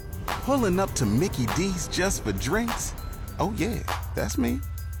Pulling up to Mickey D's just for drinks? Oh yeah, that's me.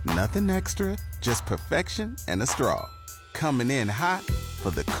 Nothing extra, just perfection and a straw. Coming in hot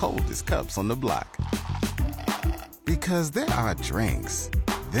for the coldest cups on the block. Because there are drinks.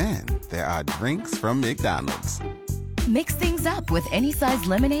 Then there are drinks from McDonald's. Mix things up with any size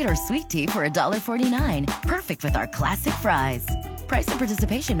lemonade or sweet tea for $1.49. Perfect with our classic fries. Price and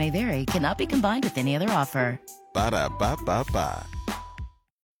participation may vary. Cannot be combined with any other offer. Ba-da-ba-ba-ba.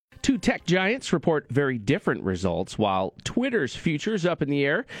 Two tech giants report very different results, while Twitter's future is up in the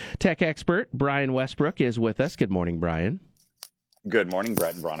air. Tech expert Brian Westbrook is with us. Good morning, Brian. Good morning,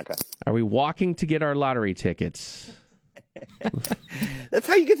 Brett and Veronica. Are we walking to get our lottery tickets? That's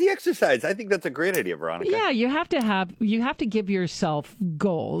how you get the exercise. I think that's a great idea, Veronica. Yeah, you have to give yourself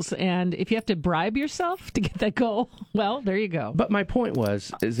goals, and if you have to bribe yourself to get that goal, well, there you go. But my point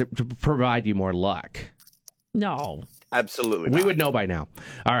was, is it to provide you more luck? No. Absolutely not. We would know by now.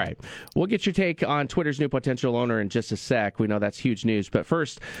 All right. We'll get your take on Twitter's new potential owner in just a sec. We know that's huge news. But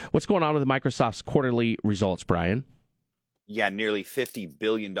first, what's going on with Microsoft's quarterly results, Brian? Yeah, nearly $50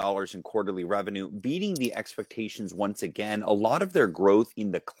 billion in quarterly revenue, beating the expectations once again. A lot of their growth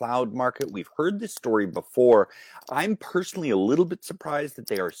in the cloud market. We've heard this story before. I'm personally a little bit surprised that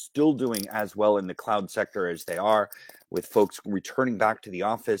they are still doing as well in the cloud sector as they are, with folks returning back to the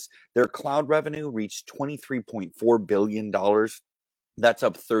office. Their cloud revenue reached $23.4 billion. That's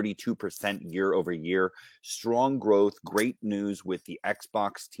up 32% year over year. Strong growth, great news with the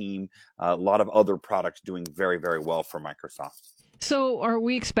Xbox team. A lot of other products doing very, very well for Microsoft. So are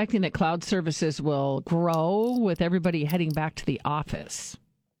we expecting that cloud services will grow with everybody heading back to the office?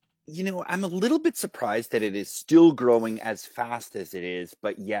 You know, I'm a little bit surprised that it is still growing as fast as it is.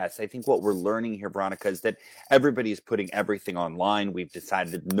 But yes, I think what we're learning here, Veronica, is that everybody is putting everything online. We've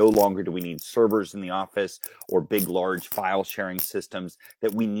decided that no longer do we need servers in the office or big, large file sharing systems,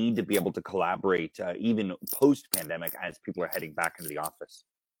 that we need to be able to collaborate even post-pandemic as people are heading back into the office.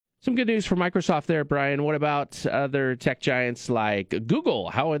 Some good news for Microsoft there, Brian. What about other tech giants like Google?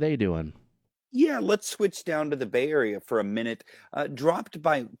 How are they doing? Yeah, let's switch down to the Bay Area for a minute.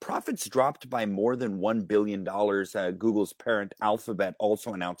 Profits dropped by more than $1 billion. Google's parent Alphabet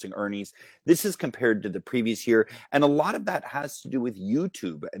also announcing earnings. This is compared to the previous year, and a lot of that has to do with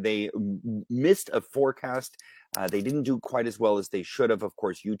YouTube. They missed a forecast. They didn't do quite as well as they should have. Of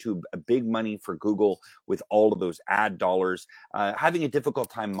course, YouTube, a big money for Google with all of those ad dollars, having a difficult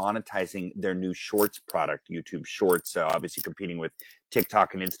time monetizing their new Shorts product, YouTube Shorts, obviously competing with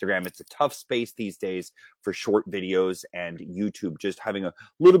TikTok and Instagram. It's a tough space these days for short videos, and YouTube just having a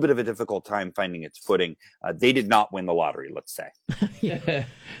little bit of a difficult time finding its footing. They did not win the lottery, let's say. Yeah.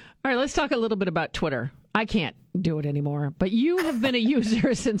 All right, let's talk a little bit about Twitter. I can't do it anymore, but you have been a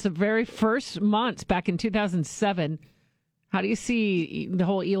user since the very first months back in 2007. How do you see the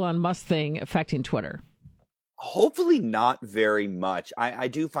whole Elon Musk thing affecting Twitter? Hopefully not very much. I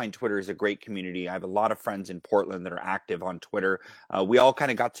do find Twitter is a great community. I have a lot of friends in Portland that are active on Twitter. We all kind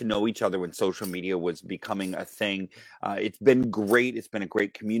of got to know each other when social media was becoming a thing. It's been great. It's been a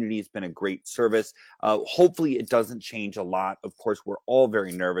great community. It's been a great service. Hopefully it doesn't change a lot. Of course, we're all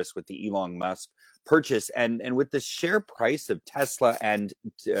very nervous with the Elon Musk purchase, and with the share price of Tesla and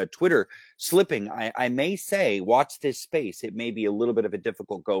Twitter slipping, I may say, watch this space. It may be a little bit of a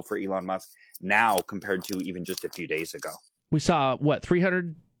difficult go for Elon Musk now compared to even just a few days ago. We saw,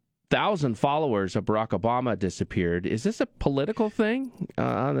 300,000 followers of Barack Obama disappeared. Is this a political thing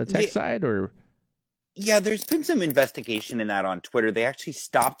on the tech side, or? Yeah, there's been some investigation in that on Twitter. They actually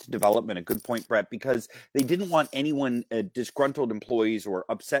stopped development, a good point, Brett, because they didn't want anyone, disgruntled employees or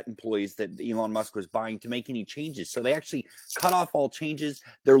upset employees that Elon Musk was buying, to make any changes. So they actually cut off all changes.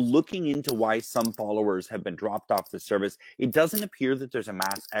 They're looking into why some followers have been dropped off the service. It doesn't appear that there's a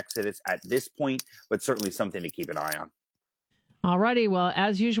mass exodus at this point, but certainly something to keep an eye on. All righty. Well,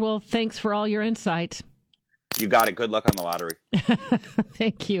 as usual, thanks for all your insight. You got it. Good luck on the lottery.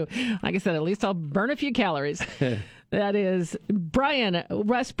 Thank you. Like I said, at least I'll burn a few calories. That is Brian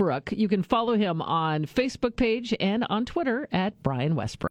Westbrook. You can follow him on Facebook page and on Twitter at Brian Westbrook.